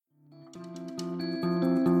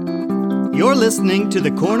You're listening to the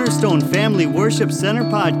Cornerstone Family Worship Center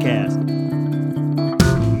podcast.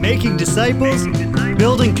 Making disciples,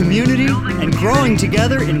 building community, and growing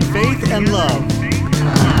together in faith and love.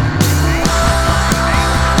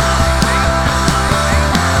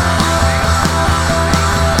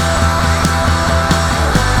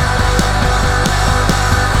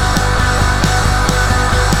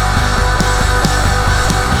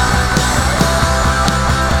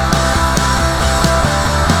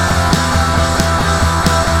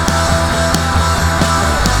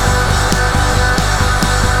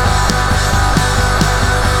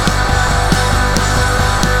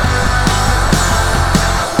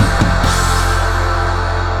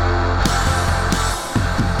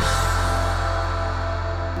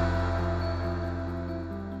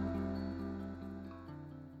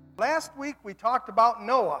 Last week we talked about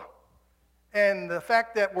Noah and the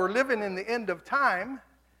fact that we're living in the end of time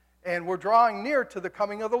and we're drawing near to the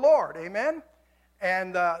coming of the Lord. Amen?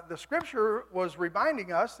 And the scripture was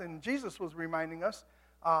reminding us, and Jesus was reminding us,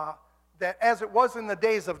 that as it was in the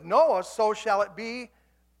days of Noah, so shall it be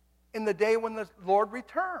in the day when the Lord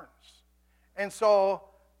returns. And so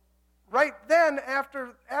right then,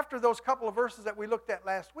 after those couple of verses that we looked at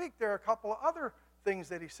last week, there are a couple of other things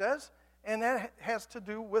that he says. And that has to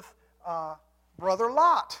do with Brother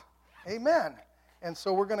Lot. Amen. And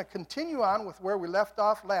so we're going to continue on with where we left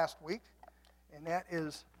off last week. And that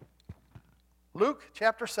is Luke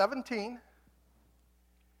chapter 17.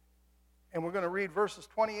 And we're going to read verses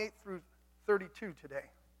 28 through 32 today.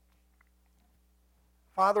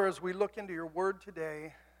 Father, as we look into your word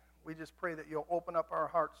today, we just pray that you'll open up our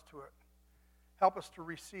hearts to it. Help us to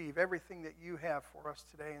receive everything that you have for us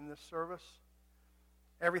today in this service.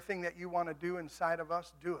 Everything that you want to do inside of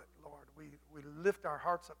us, do it, Lord. We lift our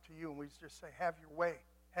hearts up to you and we just say, have your way.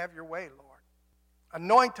 Have your way, Lord.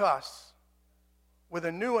 Anoint us with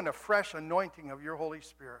a new and a fresh anointing of your Holy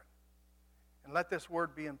Spirit. And let this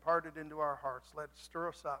word be imparted into our hearts. Let it stir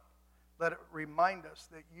us up. Let it remind us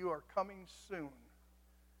that you are coming soon.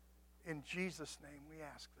 In Jesus' name we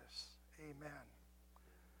ask this.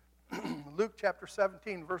 Amen. Luke chapter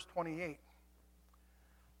 17, verse 28.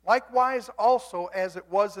 Likewise also as it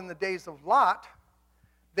was in the days of Lot,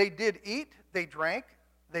 they did eat, they drank,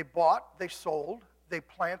 they bought, they sold, they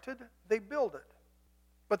planted, they builded.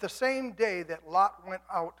 But the same day that Lot went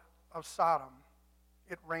out of Sodom,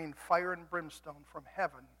 it rained fire and brimstone from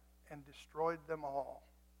heaven and destroyed them all.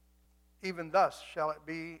 Even thus shall it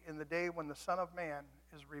be in the day when the Son of Man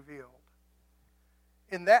is revealed.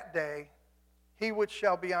 In that day, he which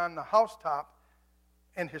shall be on the housetop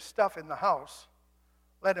and his stuff in the house,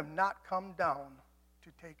 let him not come down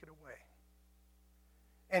to take it away.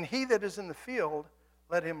 And he that is in the field,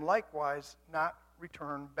 let him likewise not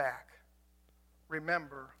return back.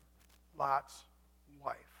 Remember Lot's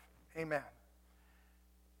wife. Amen.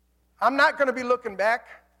 I'm not going to be looking back,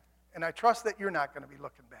 and I trust that you're not going to be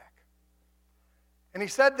looking back. And he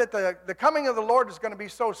said that the coming of the Lord is going to be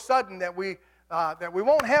so sudden that we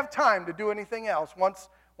won't have time to do anything else.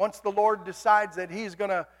 Once the Lord decides that he's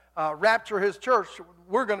going to rapture his church,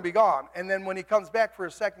 we're going to be gone. And then when he comes back for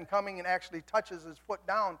his second coming and actually touches his foot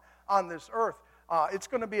down on this earth, it's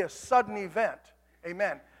going to be a sudden event.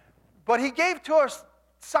 Amen. But he gave to us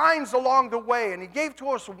signs along the way, and he gave to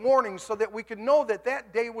us warnings so that we could know that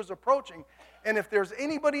that day was approaching. And if there's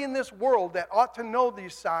anybody in this world that ought to know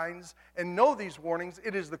these signs and know these warnings,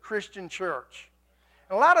 it is the Christian church.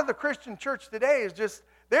 And a lot of the Christian church today is just,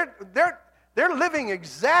 they're living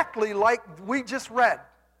exactly like we just read.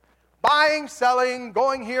 Buying, selling,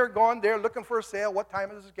 going here, going there, looking for a sale. What time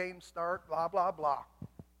does this game start? Blah, blah, blah.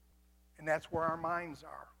 And that's where our minds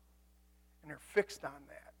are. And they're fixed on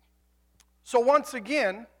that. So once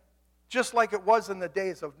again, just like it was in the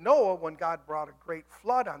days of Noah when God brought a great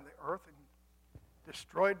flood on the earth and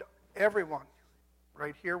destroyed everyone.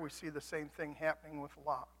 Right here we see the same thing happening with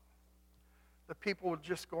Lot. The people were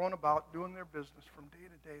just going about doing their business from day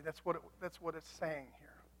to day. That's what it's saying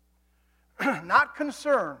here. Not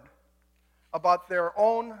concerned about their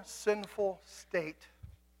own sinful state,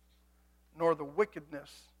 nor the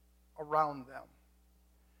wickedness around them.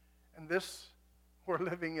 And this, we're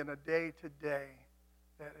living in a day today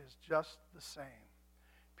that is just the same.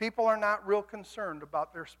 People are not real concerned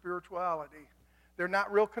about their spirituality. They're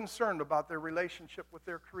not real concerned about their relationship with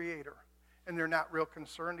their Creator. And they're not real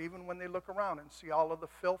concerned even when they look around and see all of the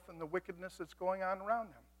filth and the wickedness that's going on around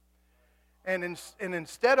them. And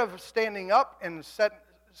instead of standing up and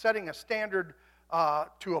setting a standard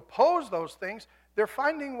to oppose those things, they're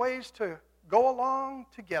finding ways to go along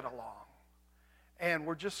to get along. And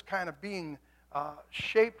we're just kind of being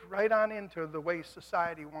shaped right on into the way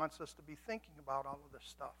society wants us to be thinking about all of this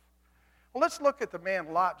stuff. Well, let's look at the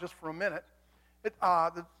man Lot just for a minute.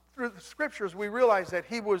 Through the scriptures, we realize that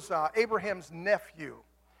he was Abraham's nephew.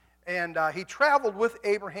 And he traveled with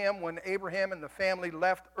Abraham when Abraham and the family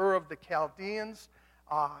left Ur of the Chaldeans.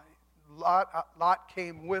 Lot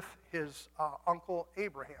came with his uncle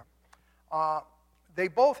Abraham. They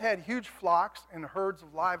both had huge flocks and herds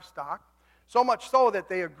of livestock, so much so that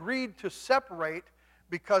they agreed to separate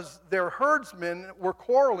because their herdsmen were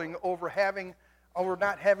quarreling over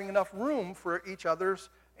not having enough room for each other's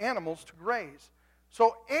animals to graze.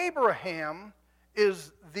 So Abraham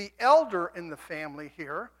is the elder in the family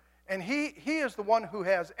here, and he is the one who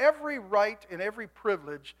has every right and every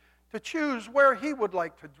privilege to choose where he would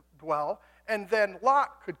like to dwell, and then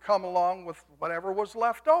Lot could come along with whatever was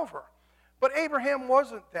left over. But Abraham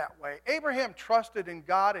wasn't that way. Abraham trusted in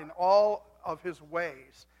God in all of his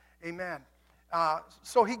ways. Amen.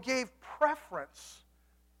 So he gave preference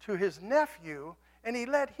to his nephew, and he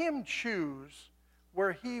let him choose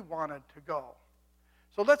where he wanted to go.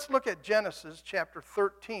 So let's look at Genesis chapter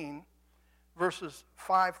 13, verses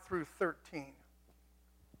 5 through 13.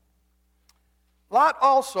 Lot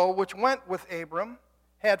also, which went with Abram,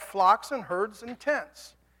 had flocks and herds and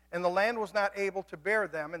tents, and the land was not able to bear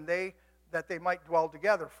them, and that they might dwell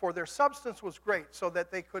together. For their substance was great, so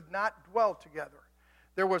that they could not dwell together.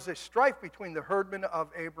 There was a strife between the herdmen of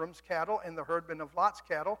Abram's cattle and the herdmen of Lot's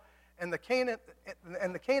cattle, and the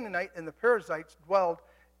Canaanite and the Perizzites dwelled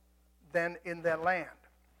then in that land.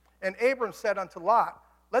 And Abram said unto Lot,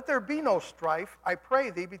 Let there be no strife, I pray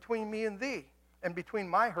thee, between me and thee, and between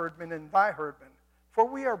my herdmen and thy herdmen, for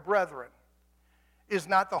we are brethren. Is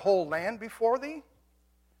not the whole land before thee?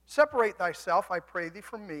 Separate thyself, I pray thee,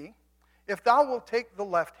 from me. If thou wilt take the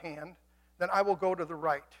left hand, then I will go to the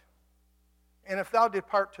right. And if thou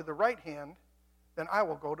depart to the right hand, then I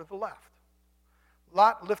will go to the left.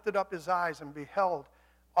 Lot lifted up his eyes and beheld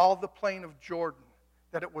all the plain of Jordan,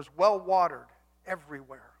 that it was well watered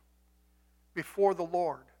everywhere, before the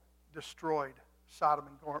Lord destroyed Sodom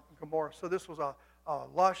and Gomorrah. So this was a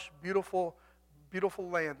lush, beautiful, beautiful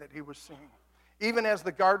land that he was seeing. Even as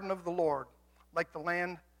the garden of the Lord, like the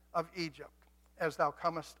land of Egypt, as thou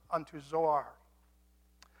comest unto Zoar.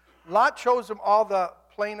 Lot chose him all the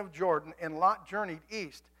plain of Jordan, and Lot journeyed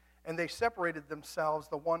east, and they separated themselves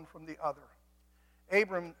the one from the other.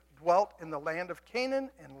 Abram dwelt in the land of Canaan,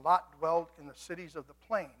 and Lot dwelled in the cities of the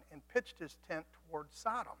plain, and pitched his tent toward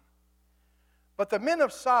Sodom. But the men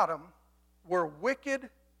of Sodom were wicked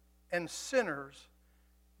and sinners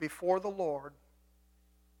before the Lord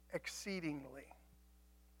exceedingly.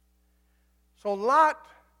 So Lot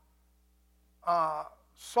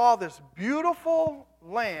saw this beautiful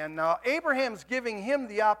land. Now, Abraham's giving him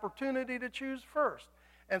the opportunity to choose first.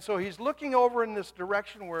 And so he's looking over in this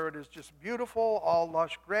direction where it is just beautiful, all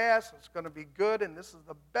lush grass. It's going to be good, and this is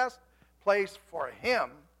the best place for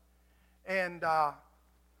him. And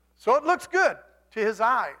so it looks good to his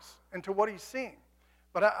eyes and to what he's seeing.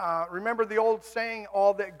 But remember the old saying,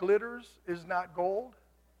 all that glitters is not gold?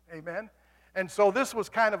 Amen? And so this was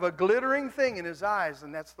kind of a glittering thing in his eyes,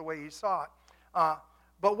 and that's the way he saw it.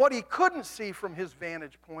 But what he couldn't see from his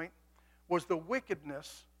vantage point was the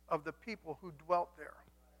wickedness of the people who dwelt there.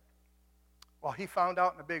 Well, he found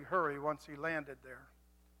out in a big hurry once he landed there.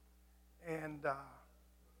 And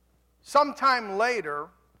sometime later,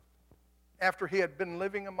 after he had been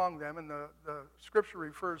living among them, and the scripture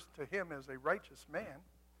refers to him as a righteous man,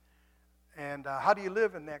 and how do you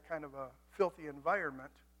live in that kind of a filthy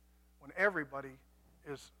environment when everybody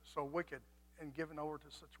is so wicked and given over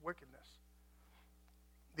to such wickedness?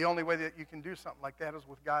 The only way that you can do something like that is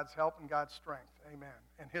with God's help and God's strength. Amen.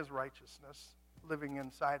 And his righteousness living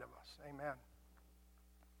inside of us. Amen.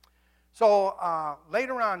 So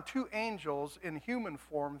later on, two angels in human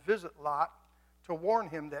form visit Lot to warn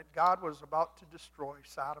him that God was about to destroy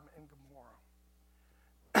Sodom and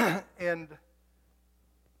Gomorrah. And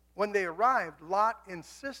when they arrived, Lot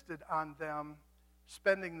insisted on them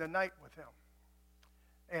spending the night with him.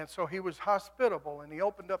 And so he was hospitable, and he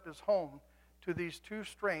opened up his home to these two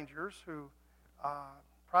strangers who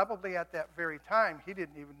probably at that very time, he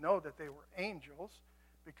didn't even know that they were angels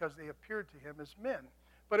because they appeared to him as men.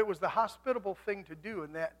 But it was the hospitable thing to do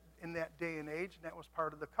in that day and age, and that was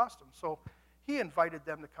part of the custom. So he invited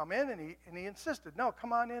them to come in, and he insisted, no,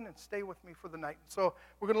 come on in and stay with me for the night. So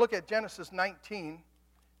we're going to look at Genesis 19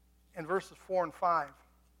 and verses 4 and 5.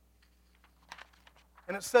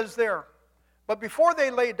 And it says there, But before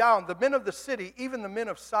they lay down, the men of the city, even the men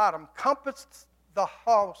of Sodom, compassed the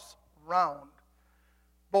house round,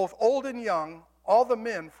 both old and young, all the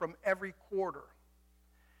men from every quarter.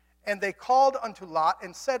 And they called unto Lot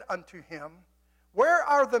and said unto him, Where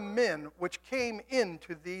are the men which came in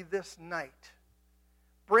to thee this night?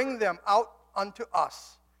 Bring them out unto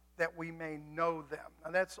us, that we may know them.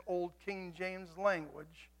 Now that's old King James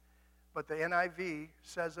language, but the NIV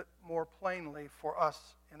says it more plainly for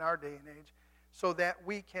us in our day and age, so that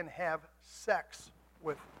we can have sex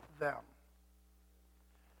with them.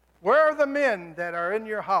 Where are the men that are in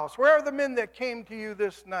your house? Where are the men that came to you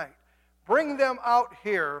this night? Bring them out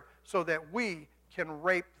here so that we can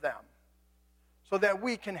rape them, so that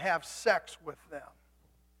we can have sex with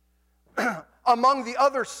them. Among the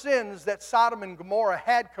other sins that Sodom and Gomorrah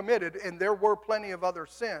had committed, and there were plenty of other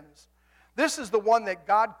sins, this is the one that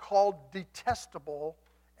God called detestable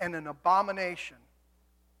and an abomination.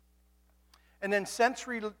 And then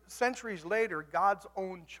centuries later, God's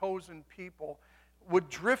own chosen people would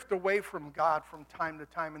drift away from God from time to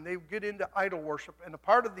time, and they would get into idol worship. And a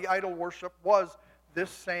part of the idol worship was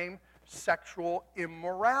this same sexual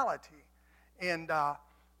immorality. And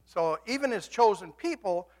so even his chosen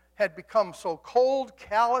people had become so cold,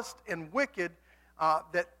 calloused, and wicked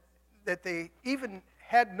that they even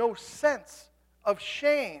had no sense of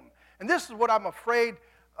shame. And this is what I'm afraid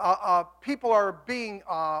people are being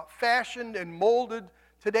fashioned and molded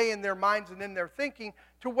today in their minds and in their thinking,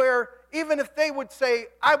 to where even if they would say,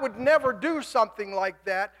 I would never do something like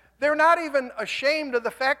that, they're not even ashamed of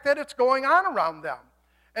the fact that it's going on around them.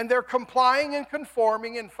 And they're complying and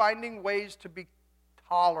conforming and finding ways to be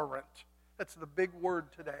tolerant. That's the big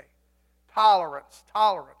word today. Tolerance,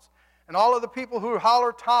 tolerance. And all of the people who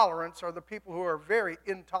holler tolerance are the people who are very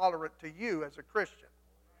intolerant to you as a Christian.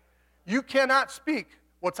 You cannot speak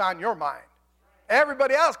what's on your mind.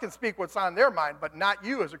 Everybody else can speak what's on their mind, but not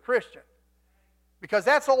you as a Christian. Because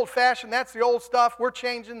that's old-fashioned, that's the old stuff. We're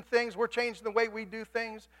changing things, we're changing the way we do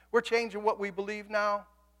things, we're changing what we believe now.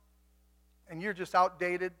 And you're just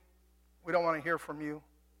outdated. We don't want to hear from you.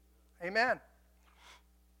 Amen.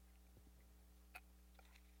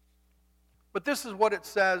 But this is what it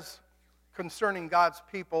says concerning God's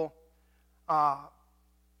people,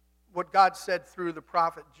 what God said through the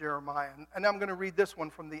prophet Jeremiah. And I'm going to read this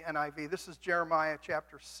one from the NIV. This is Jeremiah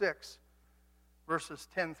chapter 6, verses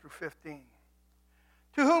 10 through 15.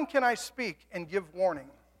 To whom can I speak and give warning?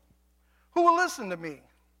 Who will listen to me?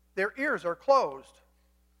 Their ears are closed,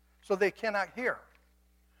 so they cannot hear.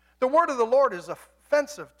 The word of the Lord is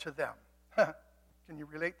offensive to them. Can you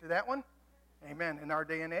relate to that one? Amen. In our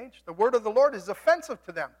day and age, the word of the Lord is offensive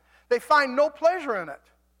to them. They find no pleasure in it.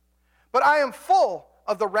 But I am full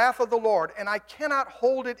of the wrath of the Lord, and I cannot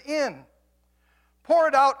hold it in. Pour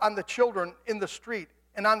it out on the children in the street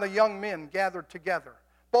and on the young men gathered together.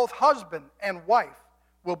 Both husband and wife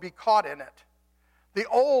will be caught in it. The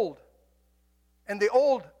old,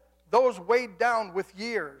 those weighed down with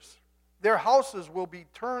years, their houses will be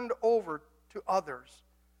turned over to others,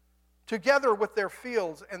 together with their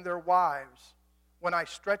fields and their wives, when I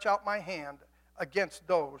stretch out my hand against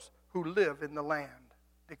those who live in the land,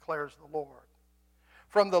 declares the Lord.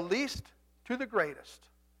 From the least to the greatest,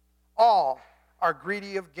 all are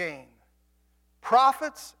greedy of gain.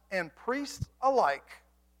 Prophets and priests alike,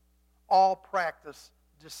 all practice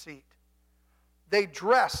deceit. They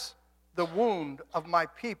dress the wound of my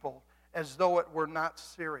people as though it were not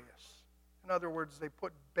serious. In other words, they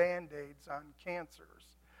put Band-Aids on cancers.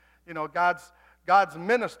 You know, God's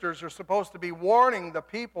ministers are supposed to be warning the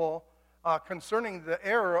people concerning the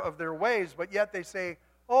error of their ways, but yet they say,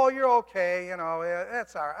 oh, you're okay, you know,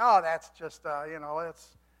 that's all right. Oh, that's just,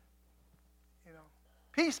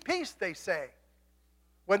 peace, peace, they say,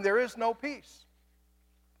 when there is no peace.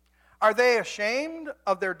 Are they ashamed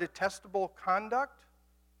of their detestable conduct?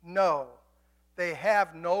 No, they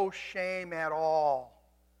have no shame at all.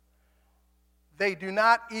 They do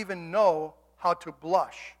not even know how to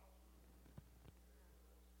blush.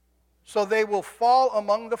 So they will fall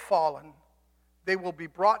among the fallen. They will be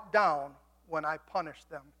brought down when I punish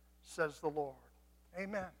them, says the Lord.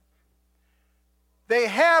 Amen. They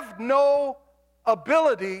have no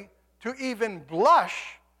ability to even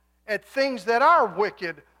blush at things that are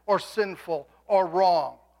wicked or sinful or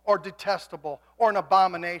wrong or detestable or an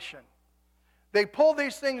abomination. They pull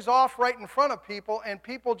these things off right in front of people, and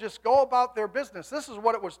people just go about their business. This is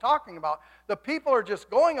what it was talking about. The people are just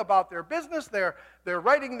going about their business. They're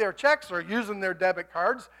writing their checks or using their debit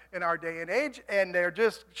cards in our day and age, and they're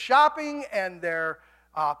just shopping, and they're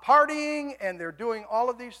partying, and they're doing all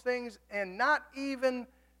of these things, and not even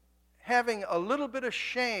having a little bit of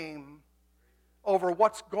shame over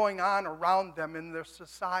what's going on around them in their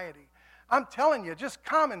society. I'm telling you, just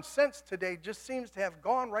common sense today just seems to have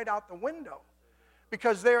gone right out the window.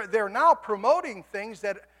 Because they're now promoting things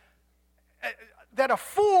that that a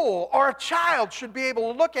fool or a child should be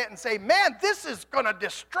able to look at and say, man, this is going to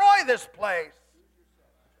destroy this place.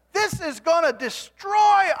 This is going to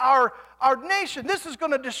destroy our nation. This is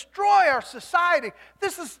going to destroy our society.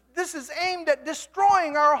 This is aimed at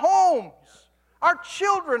destroying our homes. Our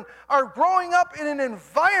children are growing up in an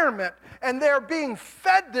environment and they're being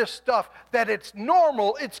fed this stuff that it's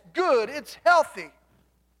normal, it's good, it's healthy.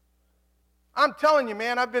 I'm telling you,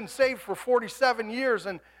 man, I've been saved for 47 years,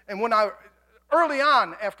 and when early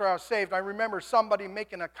on after I was saved, I remember somebody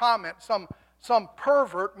making a comment, some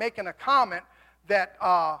pervert making a comment that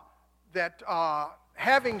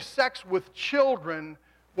having sex with children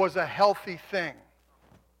was a healthy thing.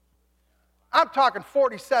 I'm talking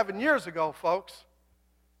 47 years ago, folks.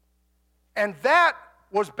 And that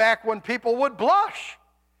was back when people would blush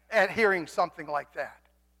at hearing something like that.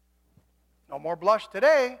 No more blush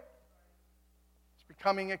today. It's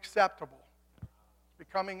becoming acceptable. It's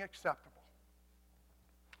becoming acceptable.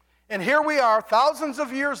 And here we are, thousands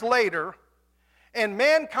of years later, and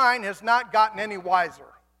mankind has not gotten any wiser.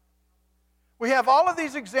 We have all of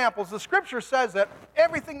these examples. The Scripture says that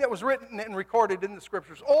everything that was written and recorded in the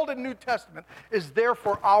Scriptures, Old and New Testament, is there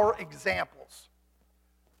for our examples.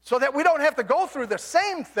 So that we don't have to go through the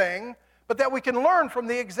same thing, but that we can learn from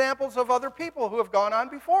the examples of other people who have gone on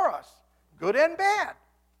before us, good and bad.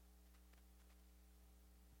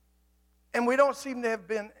 And we don't seem to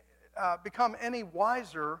have become any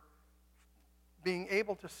wiser being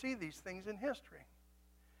able to see these things in history.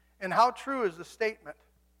 And how true is the statement?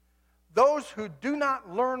 Those who do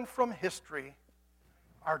not learn from history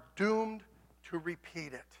are doomed to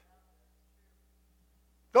repeat it.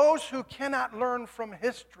 Those who cannot learn from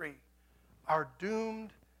history are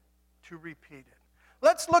doomed to repeat it.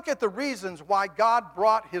 Let's look at the reasons why God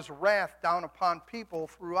brought his wrath down upon people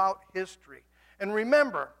throughout history. And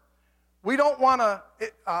remember, we don't want to,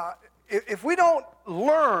 if we don't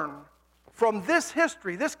learn from this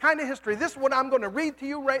history, this kind of history, this is what I'm going to read to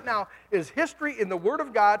you right now, is history in the Word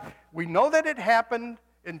of God. We know that it happened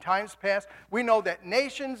in times past. We know that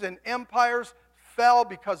nations and empires fell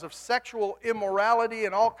because of sexual immorality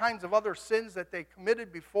and all kinds of other sins that they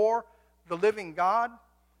committed before the living God.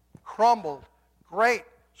 Crumbled. Great,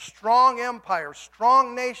 strong empires,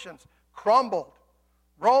 strong nations crumbled.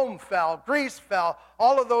 Rome fell, Greece fell,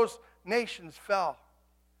 all of those nations fell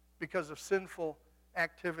because of sinful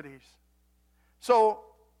activities. So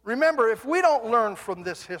remember, if we don't learn from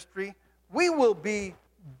this history, we will be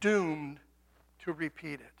doomed to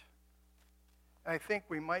repeat it. And I think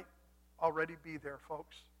we might already be there,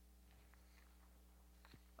 folks.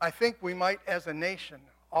 I think we might, as a nation,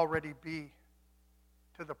 already be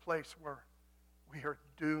to the place where we are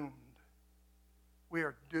doomed. We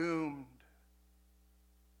are doomed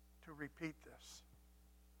to repeat this.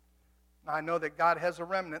 Now, I know that God has a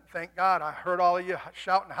remnant. Thank God. I heard all of you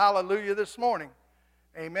shouting hallelujah this morning.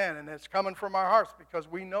 Amen. And it's coming from our hearts because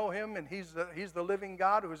we know him and he's the living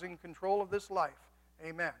God who is in control of this life.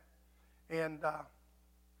 Amen. And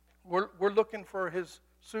we're looking for his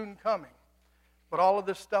soon coming. But all of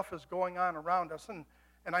this stuff is going on around us.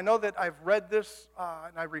 And I know that I've read this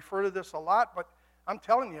and I refer to this a lot, but I'm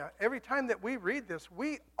telling you, every time that we read this,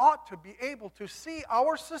 we ought to be able to see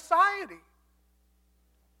our society.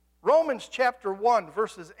 Romans chapter 1,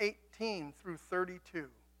 verses 18 through 32.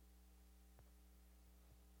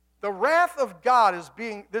 The wrath of God is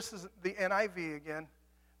being, this is the NIV again,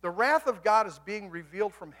 the wrath of God is being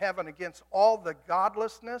revealed from heaven against all the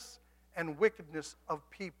godlessness and wickedness of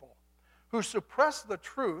people who suppress the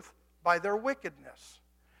truth by their wickedness.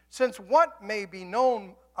 Since what may be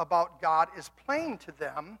known about God is plain to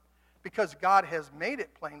them, because God has made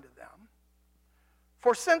it plain to them.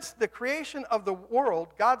 For since the creation of the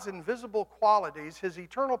world, God's invisible qualities, his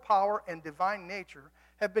eternal power and divine nature,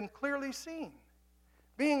 have been clearly seen,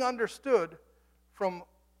 being understood from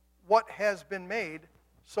what has been made,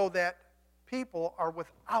 so that people are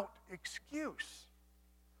without excuse.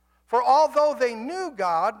 For although they knew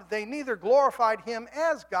God, they neither glorified him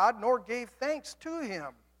as God nor gave thanks to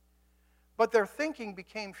him. But their thinking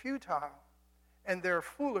became futile, and their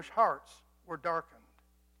foolish hearts were darkened.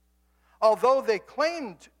 Although they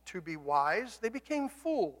claimed to be wise, they became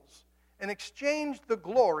fools and exchanged the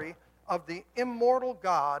glory of the immortal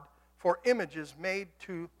God for images made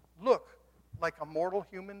to look like a mortal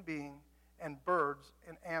human being and birds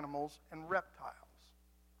and animals and reptiles.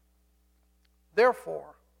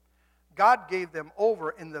 Therefore, God gave them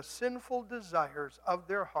over in the sinful desires of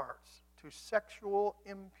their hearts to sexual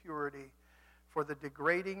impurity for the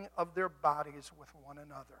degrading of their bodies with one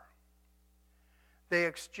another. They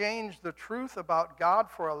exchanged the truth about God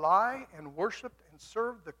for a lie and worshiped and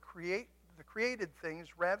served the created things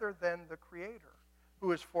rather than the Creator,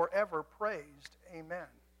 who is forever praised. Amen.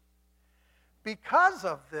 Because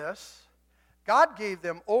of this, God gave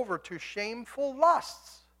them over to shameful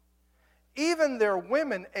lusts. Even their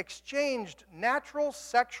women exchanged natural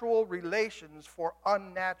sexual relations for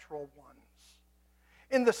unnatural ones.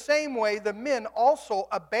 In the same way, the men also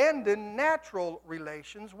abandoned natural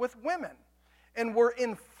relations with women and were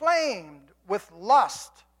inflamed with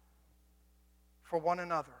lust for one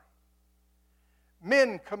another.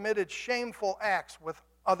 Men committed shameful acts with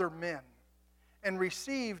other men and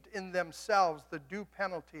received in themselves the due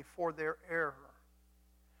penalty for their error.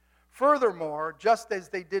 Furthermore, just as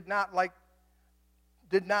they did not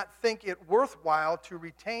think it worthwhile to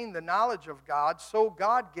retain the knowledge of God, so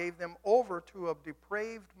God gave them over to a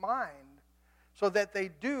depraved mind, so that they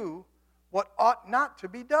do what ought not to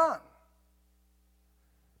be done.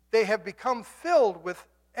 They have become filled with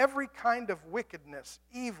every kind of wickedness,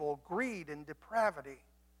 evil, greed, and depravity.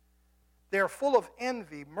 They are full of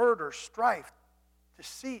envy, murder, strife,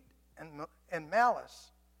 deceit, and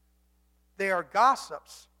malice. They are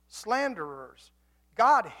gossips, slanderers,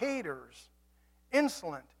 God-haters,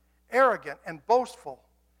 insolent, arrogant, and boastful.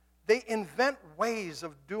 They invent ways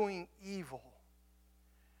of doing evil.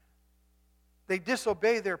 They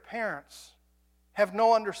disobey their parents, have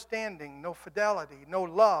no understanding, no fidelity, no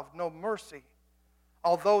love, no mercy.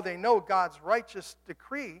 Although they know God's righteous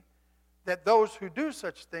decree that those who do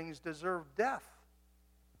such things deserve death,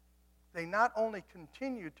 they not only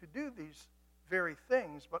continue to do these very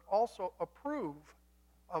things, but also approve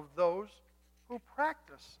of those who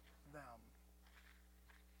practice them.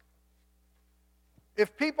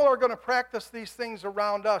 If people are going to practice these things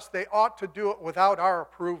around us, they ought to do it without our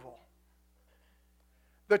approval.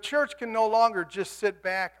 The church can no longer just sit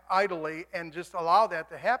back idly and just allow that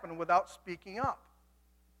to happen without speaking up.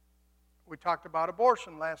 We talked about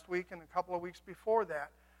abortion last week and a couple of weeks before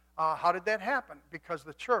that. How did that happen? Because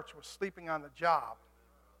the church was sleeping on the job.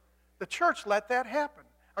 The church let that happen.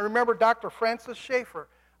 I remember Dr. Francis Schaeffer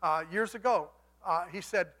years ago. He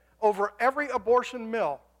said, over every abortion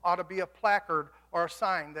mill ought to be a placard or a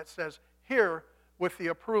sign that says, here with the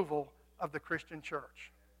approval of the Christian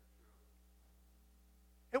church.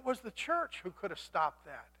 It was the church who could have stopped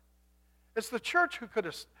that. It's the church who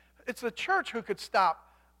could stop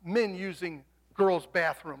men using girls'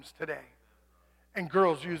 bathrooms today and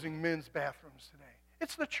girls using men's bathrooms today.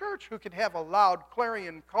 It's the church who could have a loud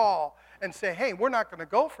clarion call and say, hey, we're not going to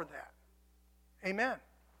go for that. Amen.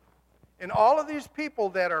 And all of these people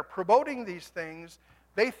that are promoting these things,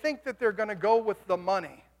 they think that they're going to go with the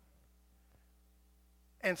money.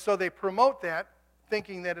 And so they promote that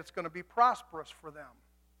thinking that it's going to be prosperous for them.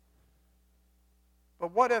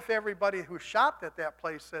 But what if everybody who shopped at that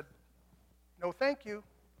place said, no thank you,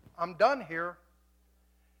 I'm done here?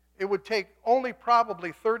 It would take only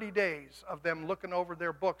probably 30 days of them looking over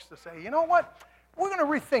their books to say, you know what, we're going to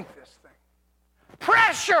rethink this thing.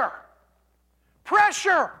 Pressure!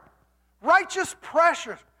 Pressure! Righteous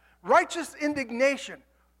pressure, righteous indignation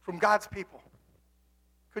from God's people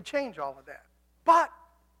could change all of that. But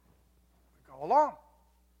we go along.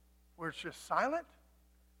 We're just silent.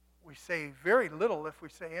 We say very little if we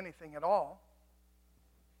say anything at all.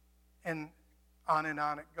 And on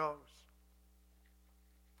it goes.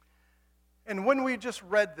 And when we just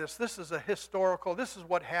read this is this is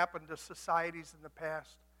what happened to societies in the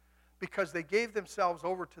past. Because they gave themselves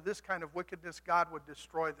over to this kind of wickedness, God would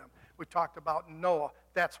destroy them. We talked about Noah.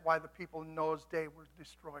 That's why the people in Noah's day were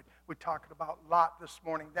destroyed. We talked about Lot this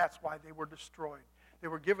morning. That's why they were destroyed. They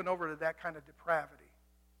were given over to that kind of depravity.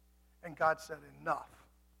 And God said, enough.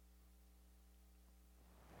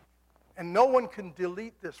 And no one can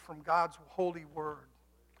delete this from God's holy word.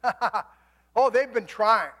 Oh, they've been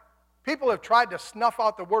trying. People have tried to snuff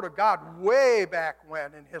out the word of God way back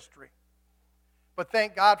when in history. But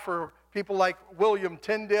thank God for people like William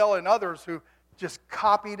Tyndale and others who just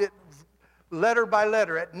copied it letter by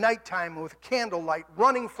letter at nighttime with candlelight,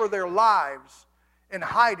 running for their lives and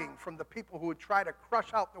hiding from the people who would try to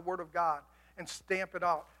crush out the word of God and stamp it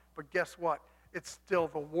out. But guess what? It's still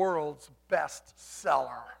the world's best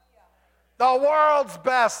seller. The world's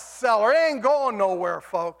best seller. It ain't going nowhere,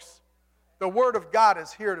 folks. The word of God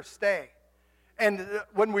is here to stay. And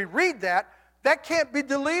when we read that can't be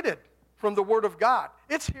deleted from the word of God.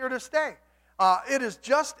 It's here to stay. It is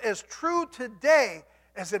just as true today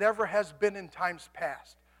as it ever has been in times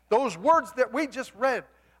past. Those words that we just read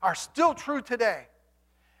are still true today.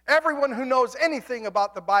 Everyone who knows anything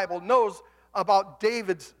about the Bible knows about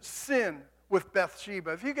David's sin with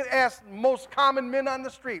Bathsheba. If you could ask most common men on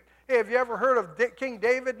the street, hey, have you ever heard of King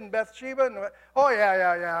David and Bathsheba? Oh,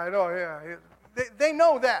 yeah, I know, yeah. They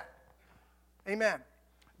know that. Amen.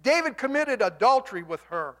 David committed adultery with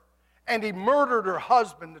her, and he murdered her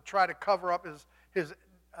husband to try to cover up his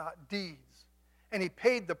deeds. And he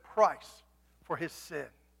paid the price for his sin.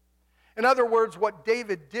 In other words, what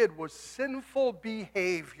David did was sinful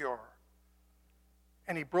behavior.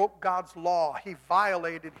 And he broke God's law. He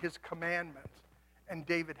violated his commandment. And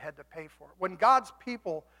David had to pay for it. When God's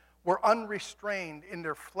people were unrestrained in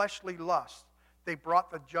their fleshly lust, they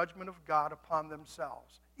brought the judgment of God upon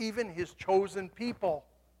themselves, even his chosen people.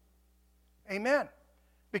 Amen.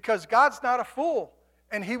 Because God's not a fool,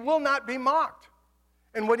 and he will not be mocked.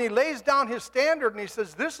 And when he lays down his standard and he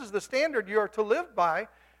says, this is the standard you are to live by,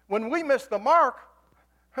 when we miss the mark,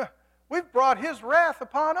 we've brought his wrath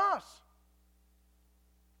upon us.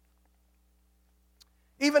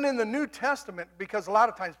 Even in the New Testament, because a lot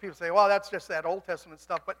of times people say, well, that's just that Old Testament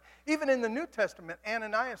stuff. But even in the New Testament,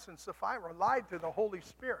 Ananias and Sapphira lied to the Holy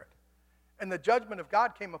Spirit. And the judgment of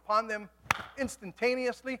God came upon them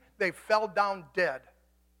instantaneously. They fell down dead.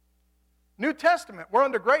 New Testament, we're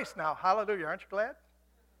under grace now. Hallelujah. Aren't you glad?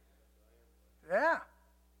 Yeah.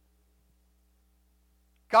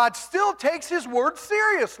 God still takes his word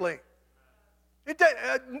seriously.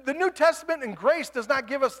 The New Testament and grace does not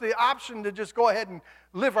give us the option to just go ahead and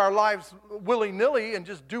live our lives willy-nilly and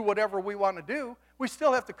just do whatever we want to do. We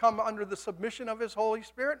still have to come under the submission of his Holy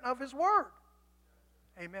Spirit and of his word.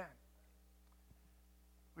 Amen.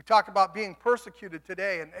 We talk about being persecuted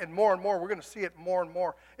today, and more we're going to see it more and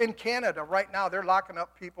more. In Canada right now, they're locking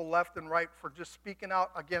up people left and right for just speaking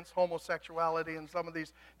out against homosexuality and some of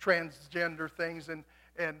these transgender things, and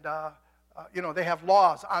they have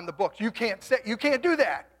laws on the books. You can't do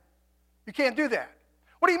that. You can't do that.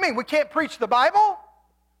 What do you mean? We can't preach the Bible?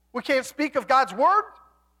 We can't speak of God's word?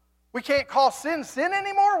 We can't call sin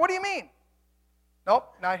anymore? What do you mean?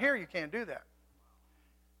 Nope, not here you can't do that.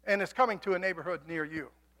 And it's coming to a neighborhood near you.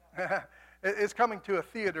 It's coming to a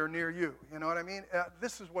theater near you. You know what I mean?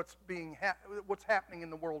 This is what's happening in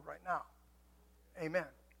the world right now. Amen.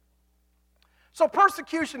 So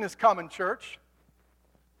persecution is coming, church.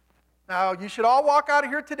 Now, you should all walk out of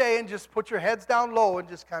here today and just put your heads down low and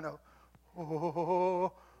just kind of,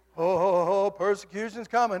 persecution's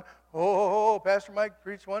coming. Pastor Mike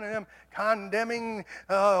preached one of them condemning,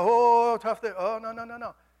 tough thing.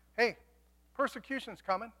 No. Hey, persecution's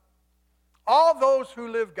coming. All those who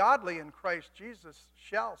live godly in Christ Jesus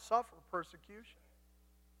shall suffer persecution.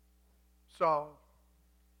 So,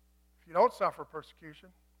 if you don't suffer persecution,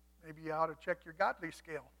 maybe you ought to check your godly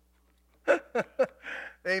scale.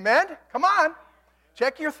 Amen? Come on.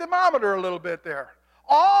 Check your thermometer a little bit there.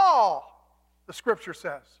 All, the Scripture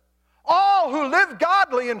says, all who live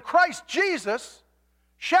godly in Christ Jesus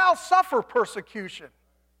shall suffer persecution.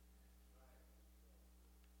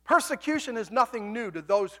 Persecution is nothing new to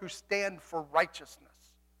those who stand for righteousness.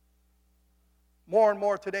 More and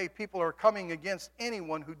more today, people are coming against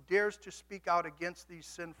anyone who dares to speak out against these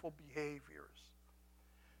sinful behaviors,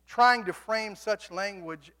 trying to frame such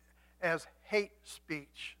language as hate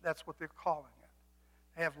speech. That's what they're calling it.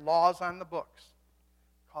 They have laws on the books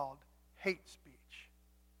called hate speech,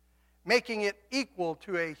 making it equal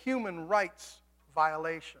to a human rights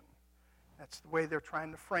violation. That's the way they're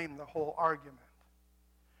trying to frame the whole argument.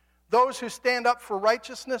 Those who stand up for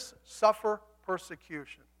righteousness suffer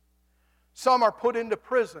persecution. Some are put into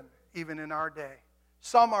prison, even in our day.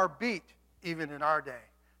 Some are beat, even in our day.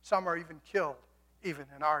 Some are even killed, even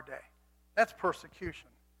in our day. That's persecution.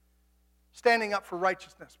 Standing up for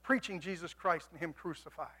righteousness, preaching Jesus Christ and him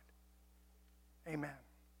crucified. Amen.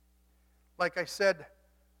 Like I said,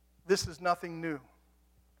 this is nothing new.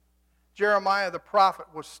 Jeremiah the prophet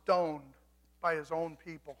was stoned by his own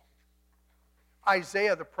people.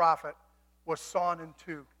 Isaiah the prophet was sawn in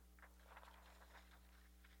two.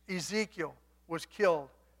 Ezekiel was killed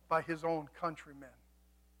by his own countrymen.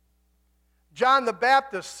 John the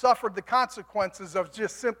Baptist suffered the consequences of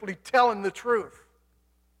just simply telling the truth.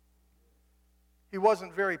 He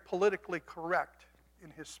wasn't very politically correct in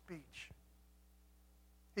his speech.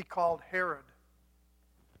 He called Herod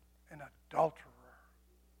an adulterer.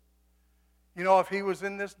 You know, if he was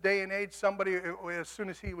in this day and age, somebody, as soon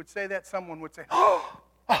as he would say that, someone would say, oh,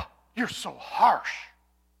 you're so harsh.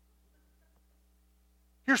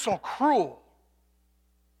 You're so cruel.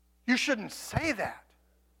 You shouldn't say that.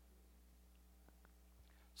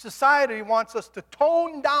 Society wants us to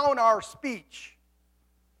tone down our speech.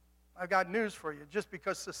 I've got news for you. Just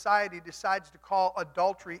because society decides to call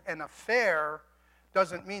adultery an affair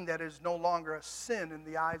doesn't mean that it is no longer a sin in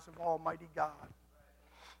the eyes of Almighty God.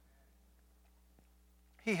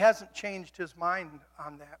 He hasn't changed his mind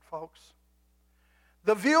on that, folks.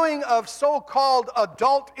 The viewing of so-called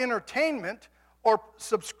adult entertainment or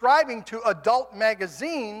subscribing to adult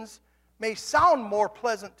magazines may sound more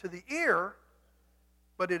pleasant to the ear,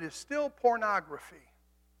 but it is still pornography.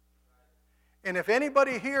 And if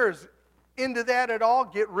anybody here is into that at all,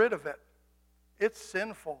 get rid of it. It's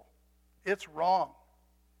sinful. It's wrong.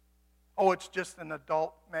 Oh, it's just an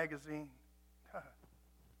adult magazine.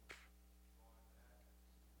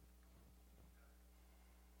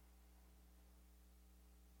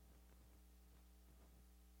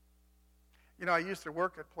 You know, I used to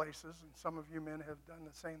work at places, and some of you men have done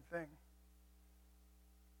the same thing.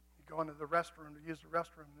 You go into the restroom to use the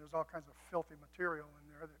restroom, and there's all kinds of filthy material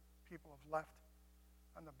in there that people have left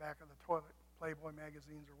on the back of the toilet, Playboy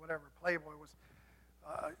magazines or whatever. Playboy was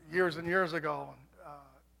years and years ago,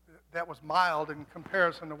 and that was mild in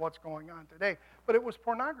comparison to what's going on today. But it was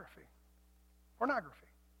pornography. Pornography.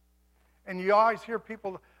 And you always hear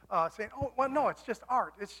people saying, oh, well, no, it's just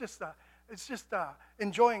art. It's just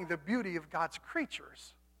enjoying the beauty of God's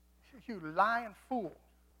creatures. You lying fool.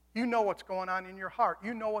 You know what's going on in your heart.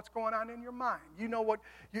 You know what's going on in your mind. You know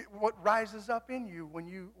what rises up in you when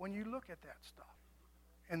you look at that stuff.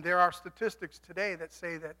 And there are statistics today that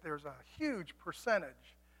say that there's a huge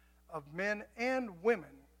percentage of men and women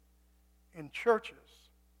in churches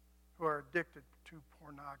who are addicted to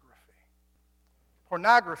pornography.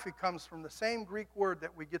 Pornography comes from the same Greek word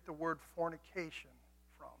that we get the word fornication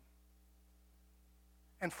from.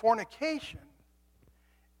 And fornication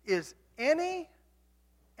is any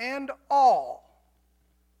and all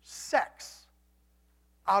sex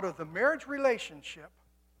out of the marriage relationship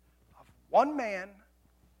of one man,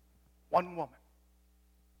 one woman.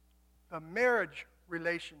 The marriage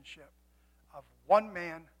relationship of one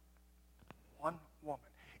man, one woman.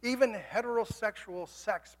 Even heterosexual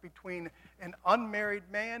sex between an unmarried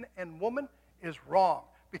man and woman is wrong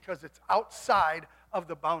because it's outside of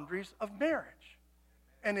the boundaries of marriage.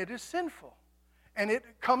 And it is sinful. And it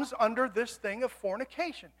comes under this thing of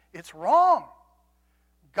fornication. It's wrong.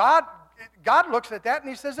 God looks at that and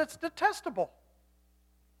he says it's detestable.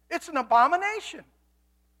 It's an abomination.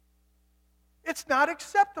 It's not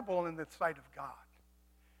acceptable in the sight of God.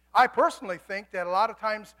 I personally think that a lot of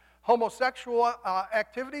times homosexual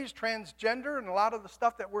activities, transgender, and a lot of the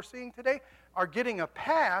stuff that we're seeing today are getting a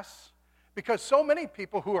pass because so many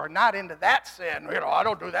people who are not into that sin, I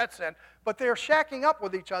don't do that sin, but they're shacking up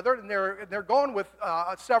with each other and they're going with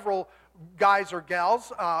several guys or gals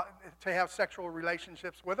to have sexual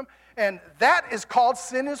relationships with them, and that is called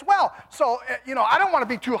sin as well. So, I don't want to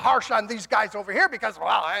be too harsh on these guys over here because,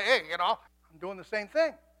 hey, I'm doing the same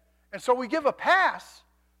thing. And so we give a pass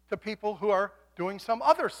to people who are doing some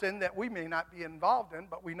other sin that we may not be involved in,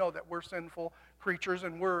 but we know that we're sinful creatures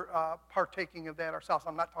and we're partaking of that ourselves.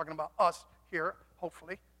 I'm not talking about us here,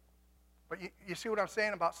 hopefully. But you see what I'm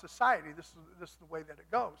saying about society? This is the way that it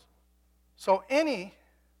goes. So any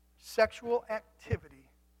sexual activity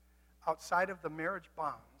outside of the marriage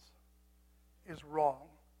bonds is wrong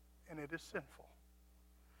and it is sinful.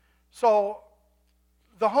 So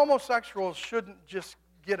the homosexuals shouldn't just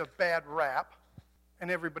get a bad rap and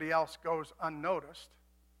everybody else goes unnoticed.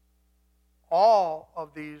 All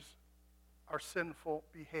of these are sinful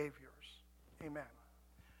behaviors. Amen.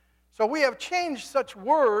 So we have changed such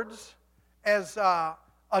words as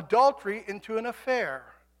adultery into an affair,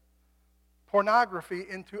 pornography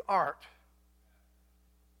into art.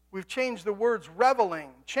 We've changed the words reveling,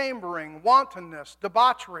 chambering, wantonness,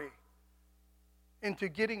 debauchery into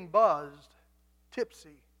getting buzzed,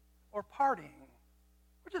 tipsy, or partying.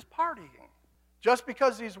 We're just partying. Just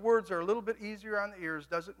because these words are a little bit easier on the ears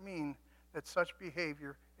doesn't mean that such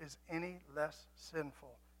behavior is any less sinful.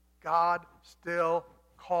 God still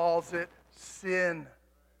calls it sin.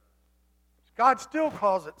 God still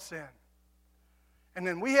calls it sin. And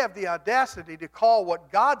then we have the audacity to call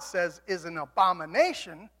what God says is an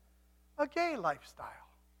abomination a gay lifestyle.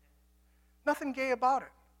 Nothing gay about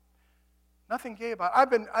it. Nothing gay about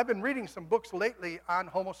it. I've been reading some books lately on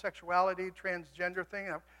homosexuality, transgender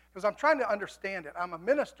thing, because I'm trying to understand it. I'm a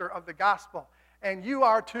minister of the gospel, and you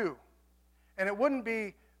are too. And it wouldn't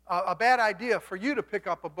be a bad idea for you to pick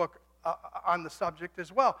up a book on the subject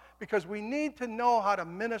as well, because we need to know how to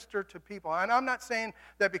minister to people. And I'm not saying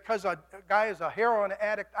that because a guy is a heroin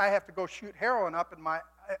addict, I have to go shoot heroin up in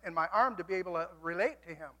my arm to be able to relate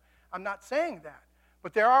to him. I'm not saying that.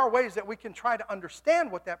 But there are ways that we can try to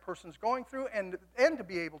understand what that person's going through and to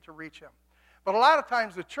be able to reach him. But a lot of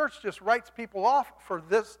times the church just writes people off for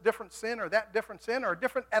this different sin or that different sin or a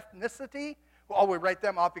different ethnicity. Well, we write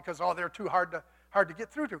them off because, they're too hard to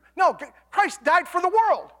get through to. No, Christ died for the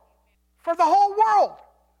world, for the whole world.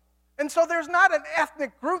 And so there's not an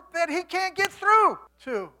ethnic group that he can't get through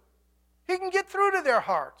to. He can get through to their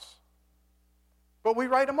hearts. But we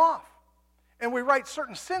write them off. And we write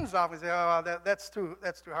certain sins off and say, oh, that's too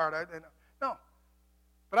hard. No.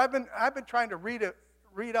 But I've been trying to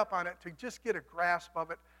read up on it to just get a grasp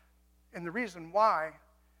of it. And the reason why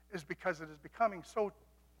is because it is becoming so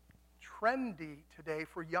trendy today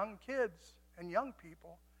for young kids and young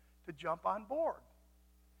people to jump on board.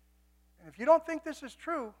 And if you don't think this is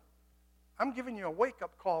true, I'm giving you a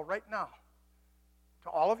wake-up call right now to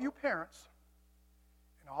all of you parents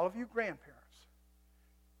and all of you grandparents.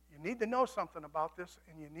 You need to know something about this,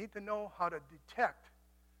 and you need to know how to detect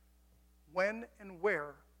when and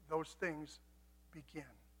where those things begin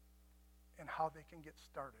and how they can get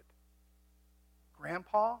started.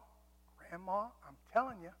 Grandpa, Grandma, I'm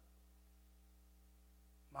telling you,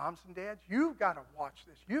 moms and dads, you've got to watch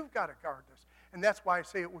this. You've got to guard this. And that's why I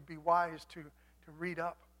say it would be wise to read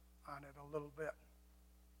up on it a little bit.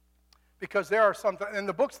 Because there are some, and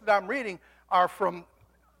the books that I'm reading are from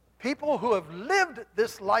people who have lived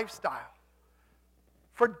this lifestyle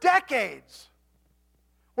for decades.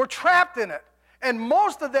 We're trapped in it. And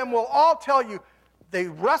most of them will all tell you they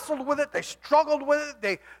wrestled with it, they struggled with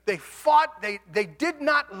it, they fought, they did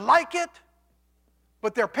not like it.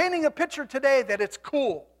 But they're painting a picture today that it's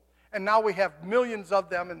cool. And now we have millions of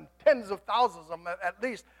them and tens of thousands of them at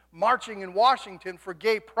least marching in Washington for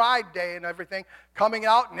Gay Pride Day and everything, coming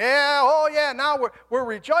out and now we're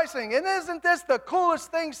rejoicing. And isn't this the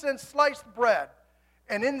coolest thing since sliced bread?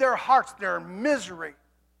 And in their hearts they're in misery.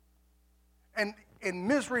 And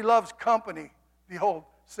misery loves company, the old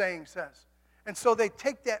saying says. And so they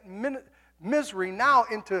take that misery now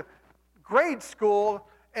into grade school,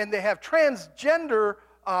 and they have transgender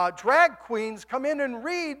drag queens come in and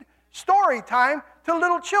read story time to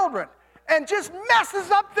little children. And just messes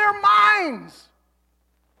up their minds.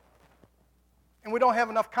 And we don't have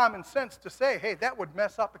enough common sense to say, hey, that would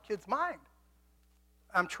mess up a kid's mind.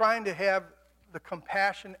 I'm trying to have the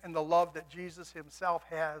compassion and the love that Jesus himself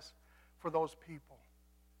has for those people.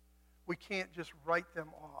 We can't just write them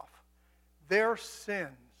off. Their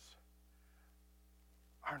sins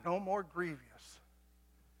are no more grievous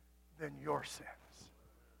than your sins.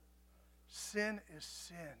 Sin is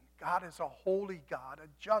sin. God is a holy God, a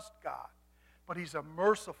just God, but he's a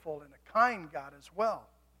merciful and a kind God as well.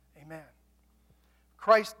 Amen.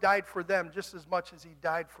 Christ died for them just as much as he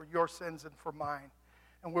died for your sins and for mine.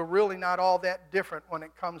 And we're really not all that different when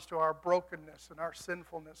it comes to our brokenness and our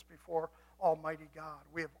sinfulness before Almighty God.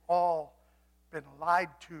 We have all been lied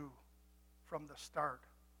to from the start.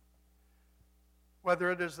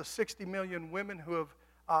 Whether it is the 60 million women who have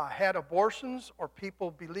had abortions, or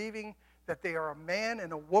people believing that they are a man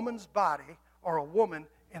in a woman's body or a woman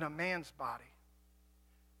in a man's body.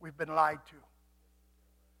 We've been lied to.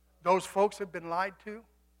 Those folks have been lied to,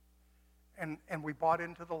 and we bought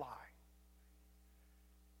into the lie.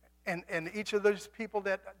 And each of those people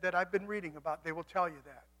that I've been reading about, they will tell you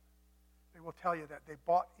that. They will tell you that. They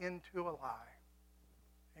bought into a lie.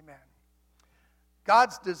 Amen.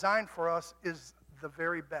 God's design for us is the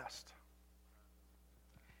very best.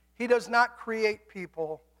 He does not create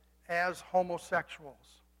people as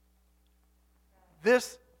homosexuals.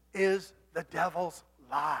 This is the devil's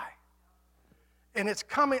lie. And it's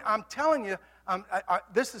coming, I'm telling you,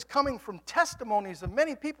 this is coming from testimonies of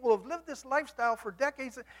many people who have lived this lifestyle for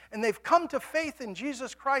decades, and they've come to faith in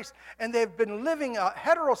Jesus Christ, and they've been living a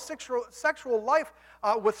heterosexual life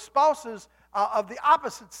with spouses of the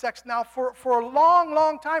opposite sex now for a long,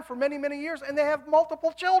 long time, for many, many years, and they have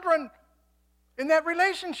multiple children in that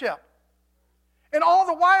relationship. And all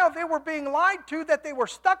the while they were being lied to that they were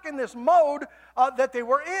stuck in this mode that they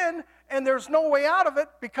were in, and there's no way out of it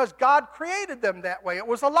because God created them that way. It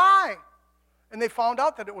was a lie. And they found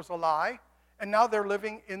out that it was a lie, and now they're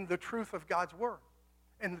living in the truth of God's word,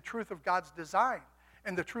 in the truth of God's design,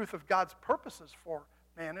 and the truth of God's purposes for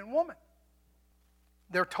man and woman.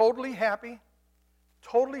 They're totally happy,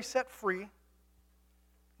 totally set free,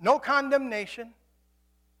 no condemnation.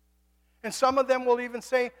 And some of them will even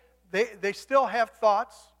say, they still have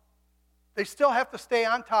thoughts. They still have to stay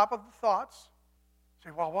on top of the thoughts.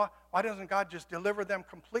 Say, well, why doesn't God just deliver them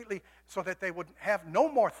completely so that they would have no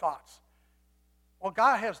more thoughts? Well,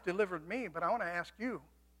 God has delivered me, but I want to ask you,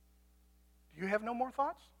 do you have no more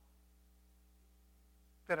thoughts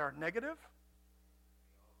that are negative,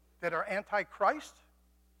 that are anti-Christ,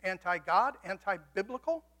 anti-God,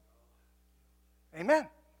 anti-biblical? Amen.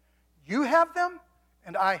 You have them,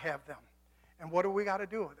 and I have them. And what do we got to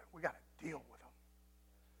do with it? We got to deal with them.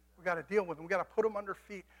 We got to deal with them. We got to put them under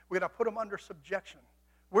feet. We got to put them under subjection.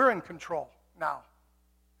 We're in control now.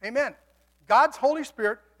 Amen. God's Holy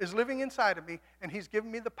Spirit is living inside of me, and he's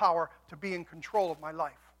given me the power to be in control of my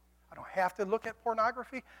life. I don't have to look at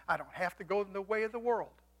pornography. I don't have to go the way of the world.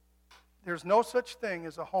 There's no such thing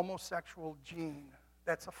as a homosexual gene.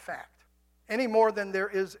 That's a fact. Any more than there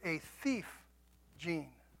is a thief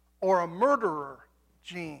gene or a murderer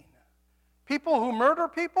gene. People who murder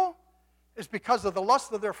people is because of the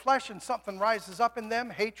lust of their flesh and something rises up in them,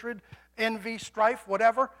 hatred, envy, strife,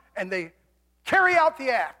 whatever, and they carry out the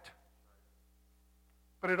act.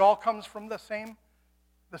 But it all comes from the same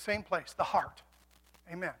place, the heart.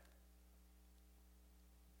 Amen.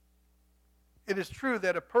 It is true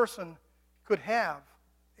that a person could have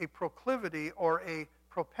a proclivity or a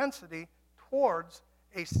propensity towards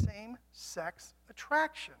a same-sex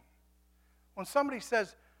attraction. When somebody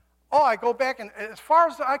says, oh, I go back, and as far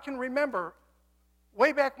as I can remember,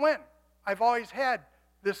 way back when, I've always had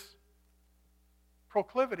this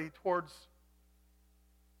proclivity towards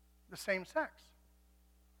the same sex.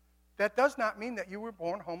 That does not mean that you were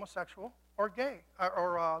born homosexual or gay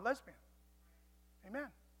or lesbian. Amen.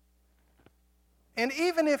 And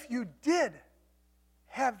even if you did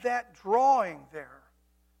have that drawing there,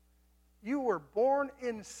 you were born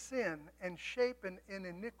in sin and shapen in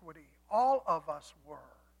iniquity. All of us were.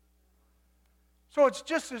 So it's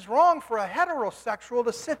just as wrong for a heterosexual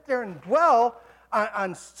to sit there and dwell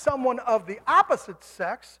on someone of the opposite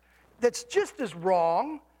sex. That's just as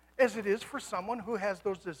wrong as it is for someone who has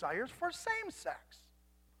those desires for same sex.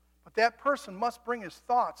 But that person must bring his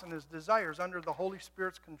thoughts and his desires under the Holy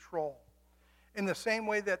Spirit's control. In the same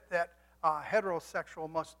way that heterosexual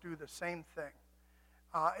must do the same thing.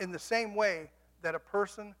 In the same way that a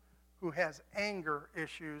person who has anger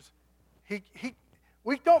issues,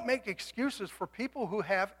 we don't make excuses for people who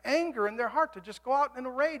have anger in their heart to just go out in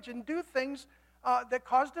a rage and do things that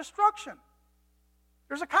cause destruction.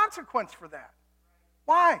 There's a consequence for that.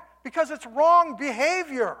 Why? Because it's wrong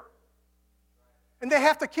behavior. And they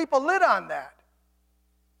have to keep a lid on that.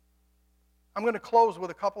 I'm going to close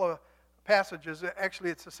with a couple of passages. Actually,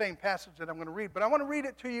 it's the same passage that I'm going to read, but I want to read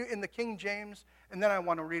it to you in the King James, and then I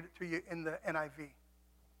want to read it to you in the NIV.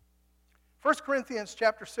 1 Corinthians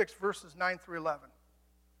chapter 6, verses 9 through 11.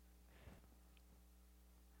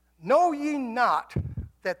 Know ye not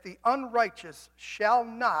that the unrighteous shall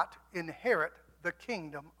not inherit the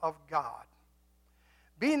kingdom of God?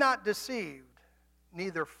 Be not deceived,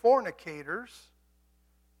 neither fornicators,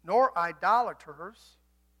 nor idolaters,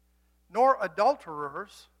 nor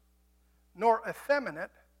adulterers, nor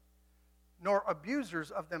effeminate, nor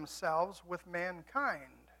abusers of themselves with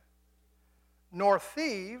mankind, nor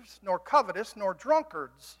thieves, nor covetous, nor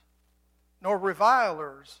drunkards, nor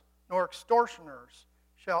revilers, nor extortioners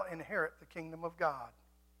shall inherit the kingdom of God.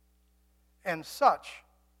 And such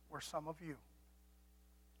were some of you.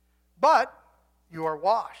 But you are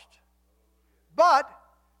washed. But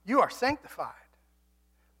you are sanctified.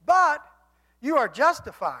 But you are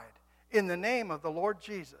justified in the name of the Lord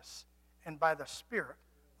Jesus and by the Spirit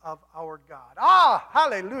of our God. Ah,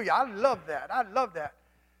 hallelujah. I love that. I love that.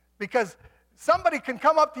 Because somebody can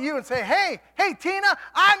come up to you and say, hey, Tina,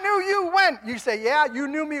 I knew you when. You say, yeah, you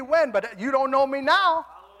knew me when, but you don't know me now.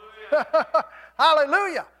 Hallelujah.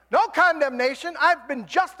 Hallelujah. No condemnation. I've been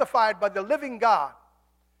justified by the living God.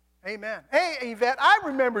 Amen. Hey, Yvette, I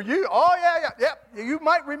remember you. Oh, yeah. You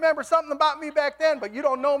might remember something about me back then, but you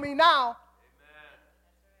don't know me now. Amen.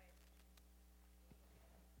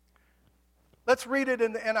 Let's read it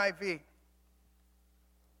in the NIV.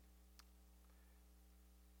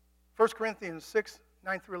 1 Corinthians 6,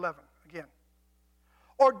 9 through 11, again.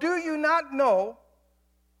 Or do you not know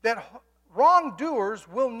that wrongdoers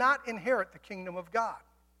will not inherit the kingdom of God?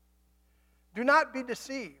 Do not be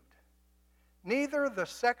deceived. Neither the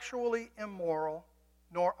sexually immoral,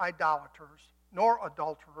 nor idolaters, nor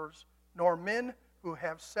adulterers, nor men who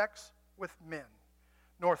have sex with men,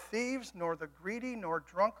 nor thieves, nor the greedy, nor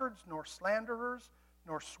drunkards, nor slanderers,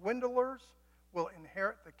 nor swindlers will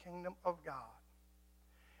inherit the kingdom of God.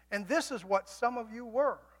 And this is what some of you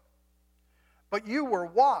were. But you were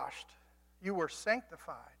washed, you were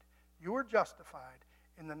sanctified, you were justified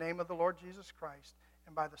in the name of the Lord Jesus Christ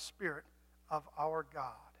and by the Spirit of our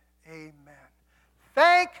God. Amen.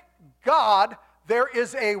 Thank God there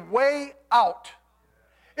is a way out.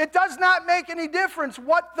 It does not make any difference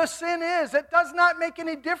what the sin is. It does not make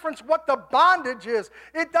any difference what the bondage is.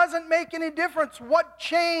 It doesn't make any difference what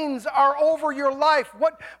chains are over your life,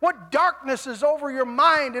 what darkness is over your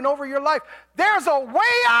mind and over your life. There's a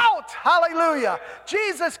way out. Hallelujah.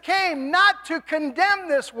 Jesus came not to condemn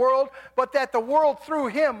this world, but that the world through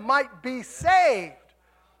him might be saved.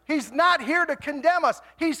 He's not here to condemn us.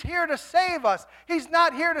 He's here to save us. He's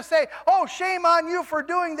not here to say, oh, shame on you for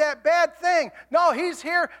doing that bad thing. No, He's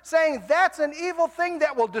here saying that's an evil thing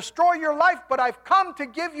that will destroy your life, but I've come to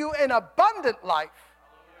give you an abundant life.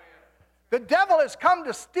 The devil has come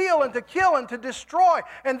to steal and to kill and to destroy,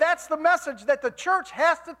 and that's the message that the church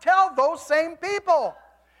has to tell those same people.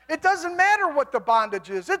 It doesn't matter what the bondage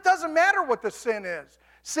is. It doesn't matter what the sin is.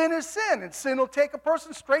 Sin is sin, and sin will take a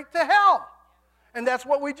person straight to hell. And that's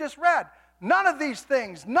what we just read. None of these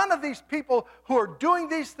things, none of these people who are doing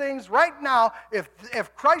these things right now,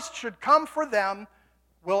 if Christ should come for them,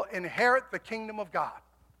 will inherit the kingdom of God.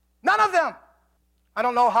 None of them. I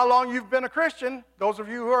don't know how long you've been a Christian. Those of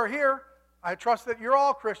you who are here, I trust that you're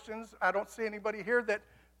all Christians. I don't see anybody here that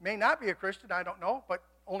may not be a Christian. I don't know, but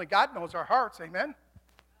only God knows our hearts. Amen?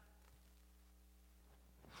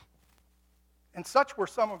 And such were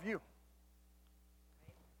some of you.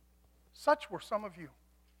 Such were some of you.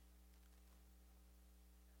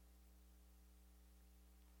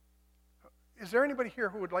 Is there anybody here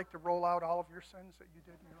who would like to roll out all of your sins that you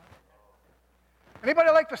did in your life?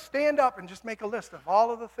 Anybody like to stand up and just make a list of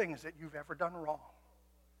all of the things that you've ever done wrong?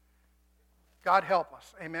 God help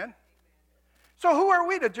us. Amen? So who are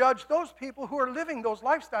we to judge those people who are living those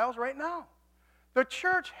lifestyles right now? The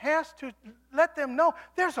church has to let them know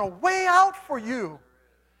there's a way out for you.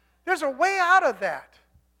 There's a way out of that.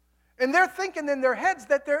 And they're thinking in their heads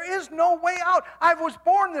that there is no way out. I was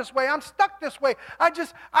born this way. I'm stuck this way.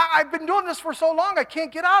 I've been doing this for so long, I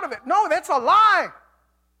can't get out of it. No, that's a lie.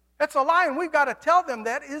 That's a lie, and we've got to tell them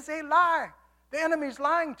that is a lie. The enemy's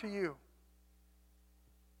lying to you.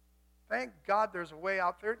 Thank God there's a way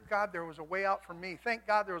out. Thank God there was a way out for me. Thank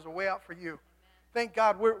God there was a way out for you. Thank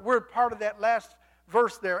God we're part of that last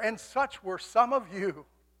verse there. And such were some of you.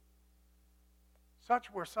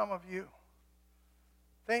 Such were some of you.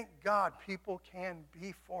 Thank God people can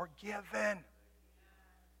be forgiven.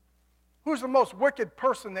 Who's the most wicked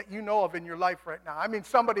person that you know of in your life right now? I mean,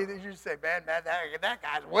 somebody that you say, man, that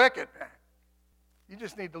guy's wicked, man. You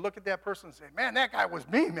just need to look at that person and say, man, that guy was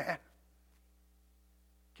me, man.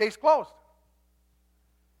 Case closed.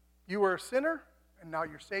 You were a sinner, and now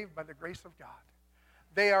you're saved by the grace of God.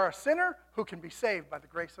 They are a sinner who can be saved by the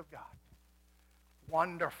grace of God.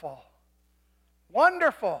 Wonderful.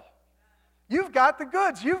 Wonderful. You've got the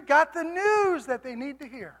goods. You've got the news that they need to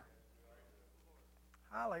hear.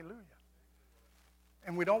 Hallelujah.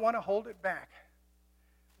 And we don't want to hold it back.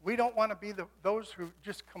 We don't want to be those who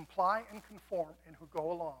just comply and conform and who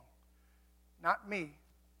go along. Not me.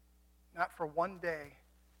 Not for one day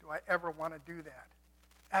do I ever want to do that.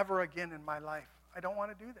 Ever again in my life. I don't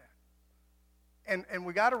want to do that. And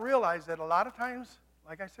we got to realize that a lot of times,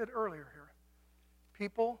 like I said earlier here,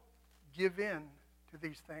 people give in to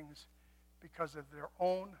these things because of their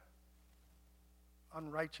own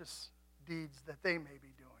unrighteous deeds that they may be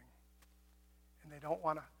doing. And they don't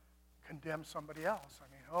want to condemn somebody else. I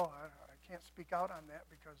mean, I can't speak out on that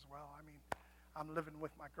because, I'm living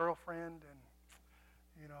with my girlfriend and,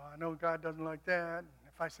 I know God doesn't like that. And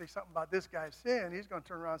if I say something about this guy's sin, he's going to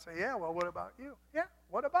turn around and say, yeah, well, what about you? Yeah,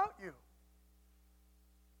 what about you?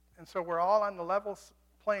 And so we're all on the level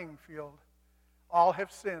playing field. All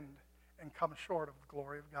have sinned and come short of the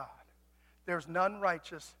glory of God. There's none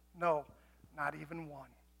righteous, no, not even one.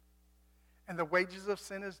 And the wages of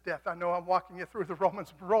sin is death. I know I'm walking you through the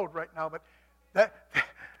Romans road right now, but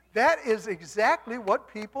that is exactly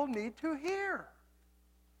what people need to hear.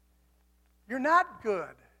 You're not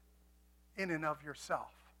good in and of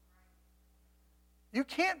yourself. You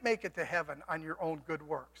can't make it to heaven on your own good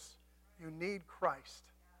works. You need Christ.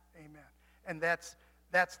 Amen. And that's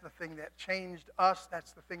the thing that changed us.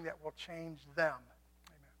 That's the thing that will change them.